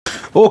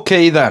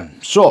Okay then,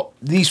 so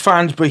these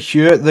fans by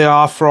here, they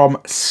are from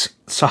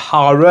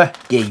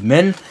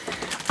SaharaGaming,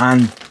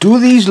 and do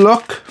these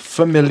look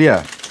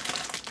familiar?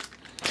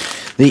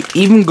 They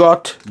even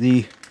got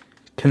the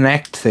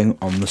connect thing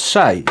on the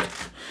side.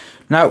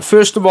 Now,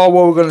 first of all,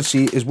 what we're going to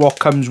see is what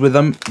comes with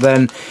them.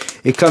 Then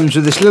it comes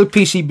with this little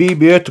PCB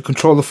here to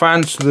control the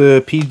fans,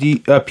 the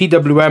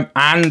PWM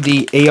and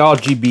the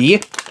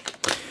ARGB,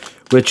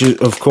 which is,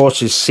 of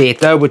course, is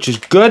SATA, which is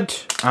good,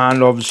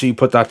 and obviously you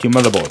put that to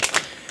your motherboard.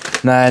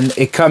 Then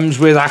it comes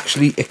with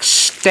actually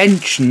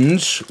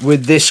extensions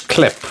with this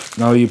clip.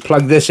 Now you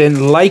plug this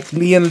in like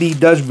Lian Lee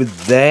does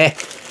with their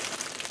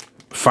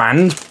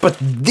fans, but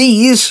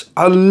these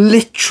are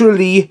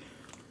literally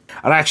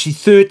actually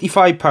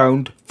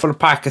 £35 for a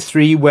pack of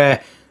 3,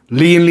 where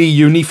Lian Lee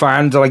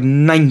Unifans are like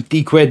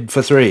 90 quid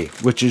for 3,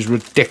 which is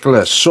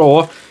ridiculous.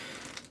 So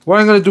what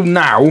I'm going to do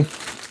now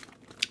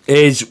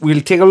is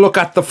we'll take a look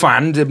at the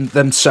fans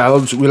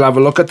themselves. We'll have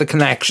a look at the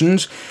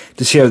connections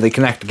to see how they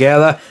connect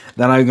together.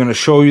 Then I'm going to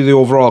show you the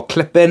overall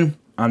clipping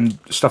and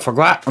stuff like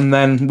that, and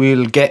then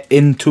we'll get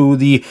into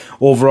the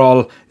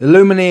overall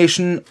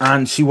illumination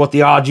and see what the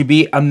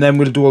RGB, and then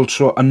we'll do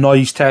also a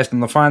noise test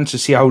on the fans to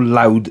see how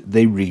loud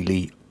they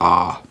really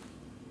are.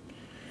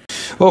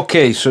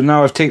 Okay, so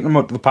now I've taken them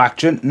out of the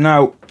packaging.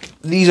 Now,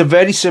 these are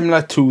very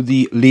similar to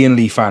the Lian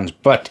Lee fans,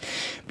 but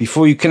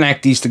before you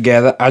connect these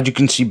together, as you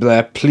can see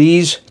there,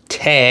 please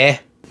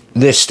tear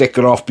this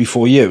sticker off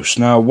before use.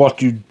 Now,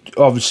 what you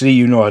obviously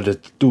you know how to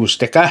do a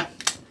sticker.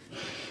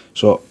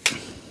 So,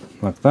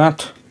 like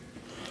that.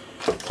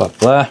 Put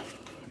there.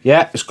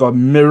 Yeah, it's got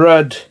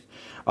mirrored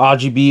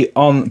RGB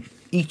on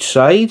each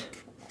side.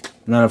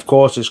 And then, of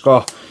course, it's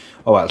got,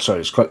 oh, well,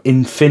 sorry, it's got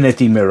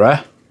infinity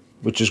mirror,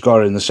 which has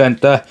got it in the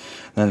center.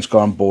 And it's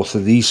got on both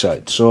of these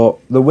sides. So,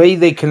 the way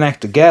they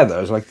connect together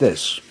is like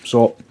this.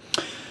 So,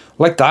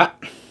 like that.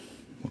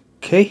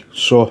 Okay,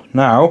 so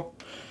now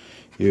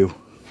you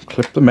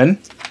clip them in,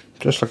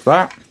 just like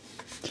that.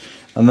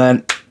 And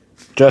then,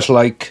 just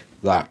like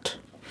that.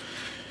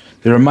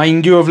 They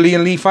remind you of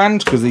Lian Lee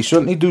fans, because they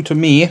certainly do to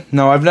me.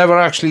 Now, I've never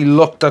actually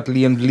looked at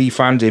Lian Lee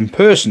fans in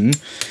person,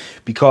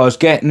 because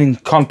getting in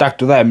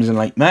contact with them is a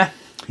nightmare.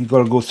 You've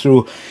got to go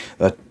through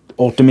an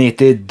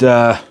automated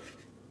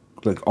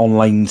like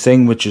online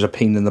thing, which is a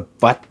pain in the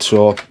butt.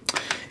 So,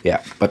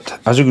 yeah, but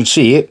as you can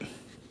see,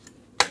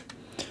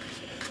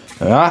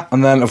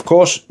 and then, of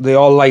course, they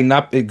all line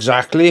up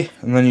exactly,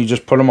 and then you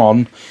just put them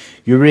on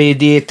your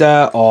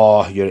radiator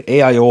or your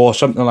AIO or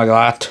something like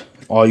that.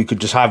 Or you could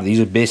just have these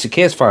as basic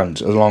case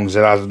fans, as long as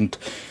it hasn't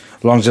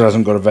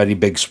got a very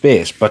big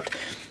space. But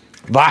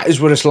that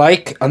is what it's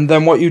like. And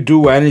then what you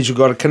do then is you've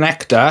got a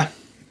connector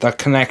that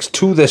connects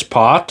to this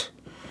part,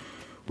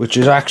 which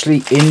is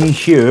actually in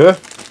here.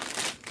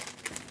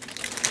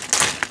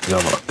 Let's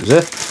have a look, is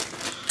it?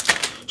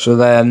 So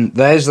then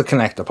there's the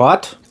connector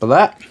part for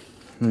that.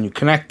 And you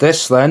connect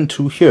this then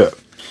to here.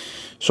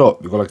 So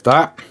you go like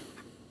that.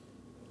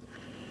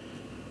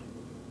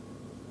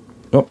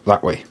 No,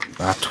 that way.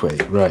 That way.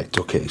 Right,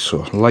 okay.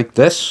 So like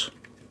this.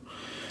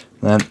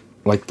 Then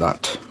like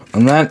that.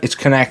 And then it's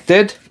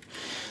connected.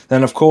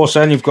 Then of course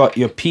then you've got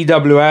your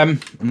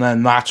PWM, and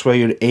then that's where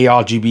your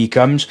ARGB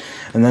comes.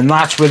 And then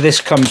that's where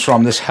this comes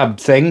from, this hub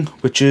thing,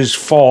 which is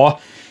for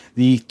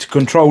to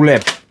control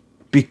it.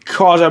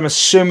 Because I'm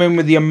assuming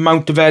with the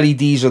amount of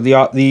LEDs, or the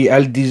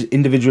LEDs,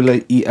 individual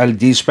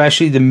LEDs,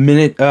 especially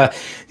the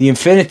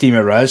infinity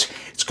mirrors,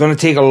 it's going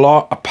to take a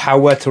lot of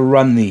power to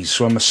run these.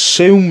 So I'm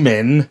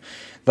assuming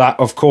that,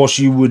 of course,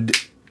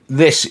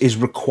 this is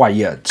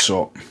required.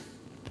 So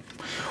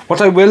what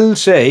I will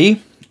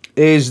say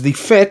is the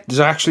fit is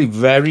actually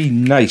very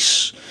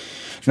nice.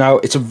 Now,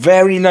 it's a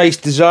very nice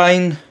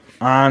design,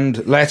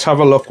 and let's have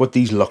a look what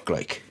these look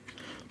like.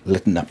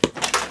 Lit up.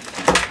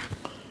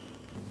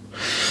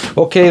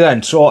 Okay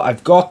then, so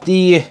I've got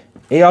the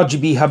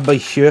ARGB hub by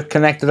here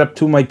connected up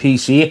to my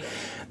PC.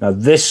 Now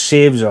this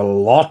saves a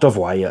lot of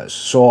wires.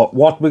 So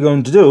what we're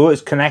going to do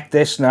is connect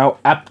this now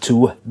up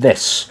to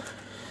this.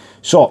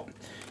 So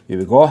here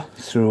we go,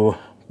 through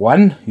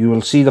one. You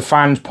will see the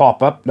fans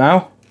pop up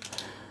now.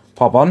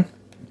 Pop on.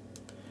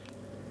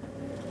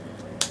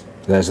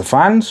 There's the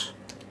fans.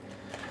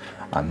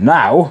 And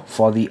now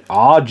for the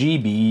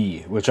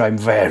RGB, which I'm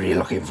very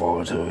looking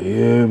forward to.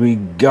 Here we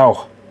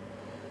go.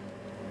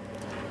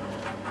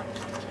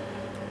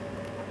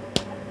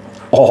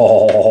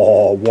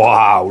 Oh,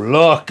 wow,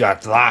 look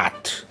at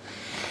that.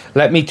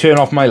 Let me turn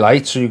off my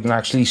light so you can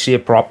actually see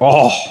it proper.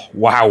 Oh,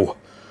 wow.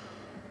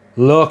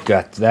 Look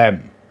at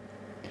them.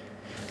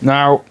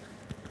 Now,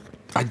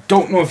 I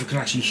don't know if you can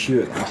actually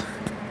hear that.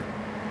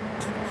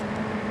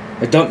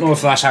 I don't know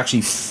if that's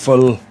actually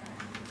full,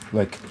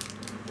 like...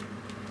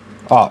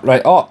 Oh,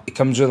 right, oh, it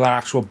comes with an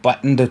actual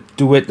button to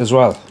do it as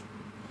well.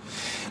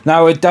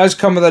 Now, it does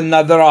come with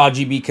another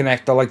RGB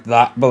connector like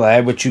that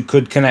there, which you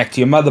could connect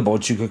to your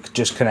motherboard, so you could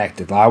just connect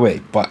it that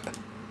way, but...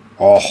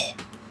 Oh.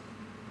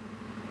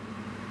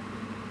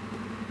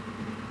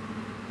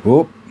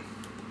 Oh.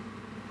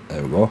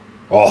 There we go.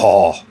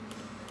 Oh.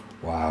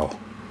 Wow.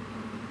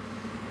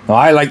 Now,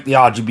 I like the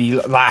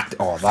RGB,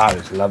 that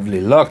is lovely,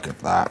 look at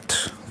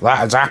that.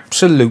 That is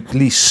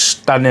absolutely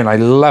stunning. I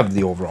love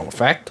the overall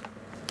effect.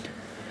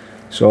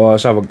 So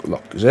let's have a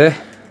look, is it?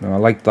 Now, I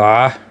like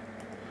that.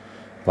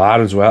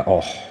 That as well,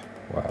 oh,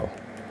 wow.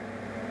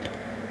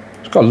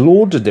 It's got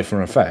loads of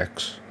different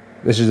effects.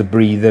 This is a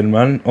breathing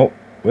one. Oh,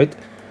 wait.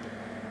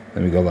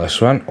 Then we got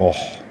this one. Oh,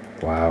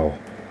 wow.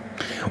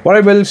 What I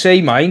will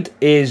say, mind,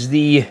 is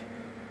the...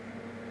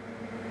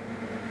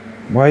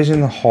 Why isn't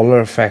the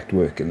holler effect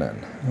working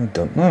then? I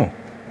don't know.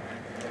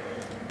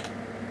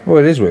 Oh,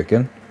 it is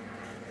working.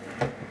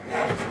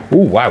 Oh,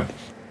 wow.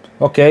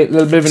 Okay, a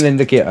little bit of an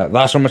indicator.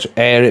 That's how much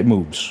air it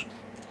moves.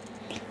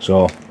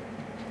 So,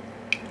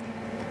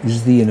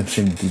 is the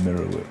infinity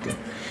mirror working?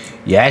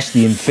 Yes,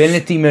 the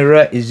infinity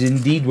mirror is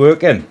indeed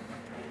working.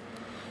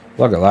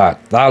 Look at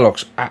that. That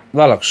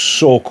looks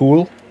so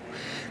cool.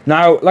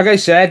 Now, like I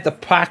said, the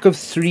pack of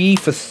 3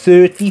 for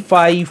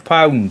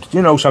 £35.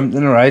 You know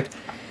something, right?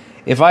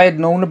 If I had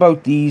known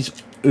about these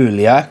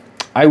earlier,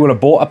 I would have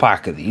bought a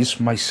pack of these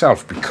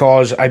myself,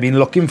 because I've been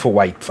looking for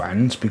white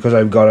fans, because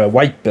I've got a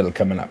white build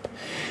coming up.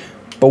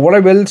 But what I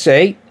will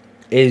say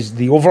is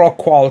the overall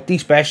quality,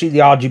 especially the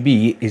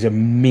RGB, is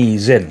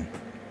amazing.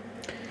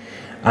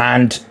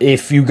 And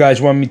if you guys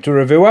want me to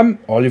review them,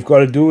 all you've got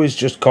to do is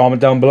just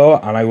comment down below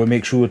and I will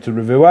make sure to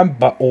review them.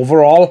 But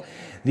overall,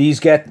 these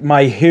get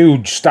my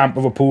huge stamp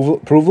of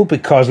approval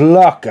because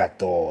look at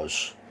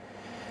those.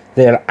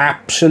 They're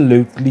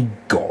absolutely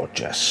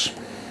gorgeous.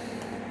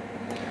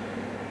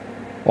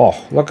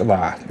 Oh, look at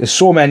that. There's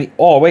so many.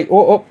 Oh, wait.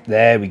 Oh,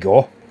 there we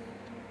go.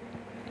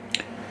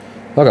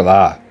 Look at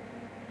that.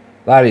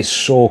 That is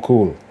so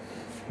cool.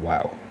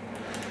 Wow.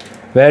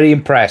 Very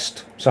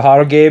impressed.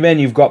 SaharaGaming,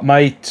 you've got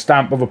my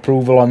stamp of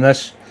approval on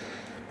this,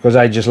 because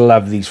I just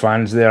love these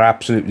fans. They're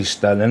absolutely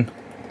stunning.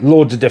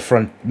 Loads of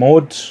different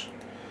modes.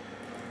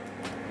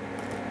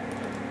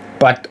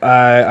 But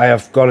I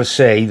have got to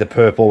say the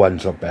purple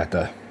ones look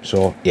better.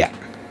 So, yeah.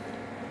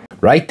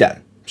 Right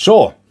then.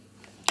 So,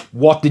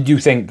 what did you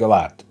think of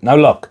that? Now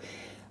look,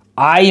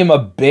 I am a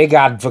big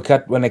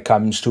advocate when it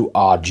comes to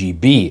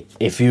RGB.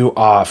 If you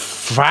are a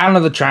fan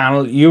of the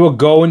channel, you are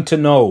going to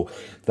know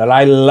that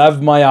I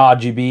love my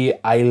RGB.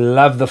 I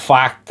love the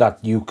fact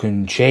that you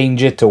can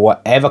change it to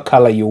whatever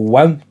colour you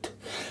want.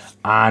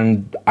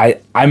 And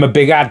I'm a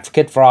big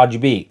advocate for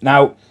RGB.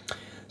 Now,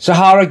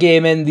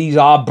 SaharaGaming, these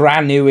are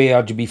brand new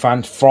ARGB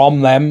fans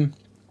from them.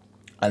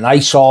 And I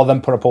saw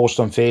them put a post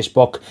on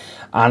Facebook.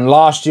 And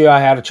last year I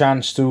had a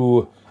chance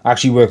to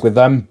actually work with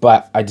them,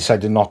 but I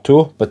decided not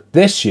to. But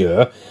this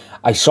year,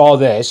 I saw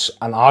this,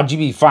 and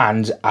RGB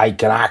fans I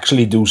can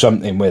actually do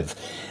something with.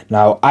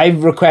 Now,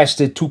 I've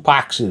requested 2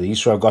 packs of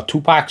these, so I've got 2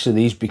 packs of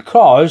these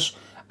because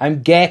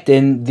I'm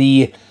getting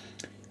a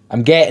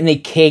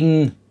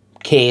King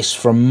case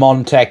from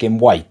Montech in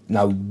white.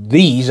 Now,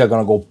 these are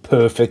going to go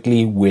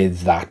perfectly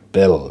with that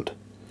build.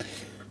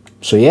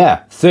 So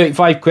yeah,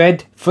 35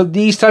 quid for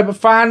these type of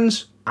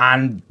fans,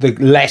 and the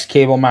less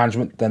cable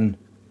management than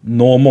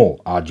normal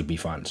RGB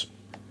fans.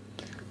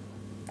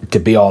 To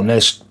be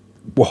honest,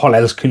 what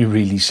else can you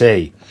really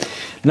say?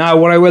 Now,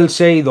 what I will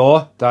say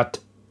though, that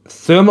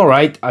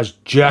Thermalright has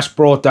just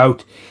brought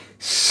out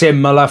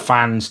similar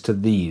fans to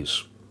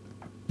these.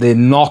 They're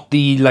not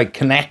the like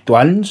Connect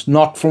ones,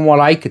 not from what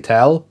I could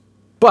tell,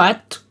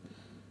 but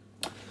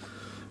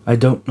I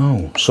don't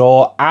know.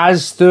 So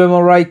as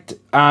Thermalright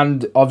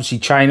and obviously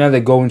China, they're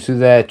going through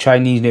their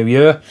Chinese New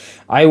Year,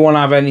 I won't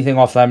have anything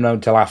off them now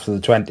until after the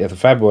 20th of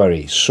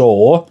February.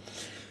 So,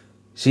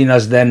 seeing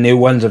as their new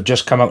ones have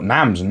just come out in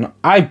Amazon,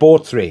 I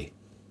bought 3.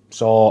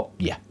 So,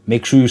 yeah,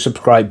 make sure you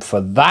subscribe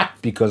for that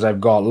because I've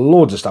got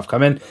loads of stuff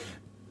coming.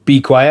 Be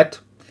quiet.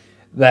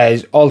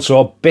 There's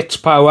also Bits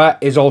Power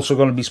is also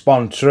going to be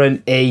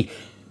sponsoring a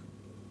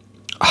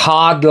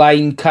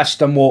hardline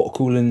custom water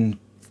cooling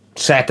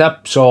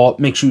setup, so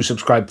make sure you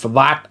subscribe for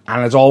that.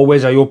 And as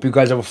always, I hope you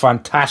guys have a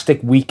fantastic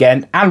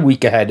weekend and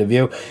week ahead of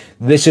you.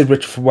 This is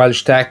Rich from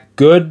WELSHYTECH.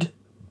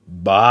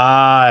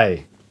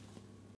 Goodbye.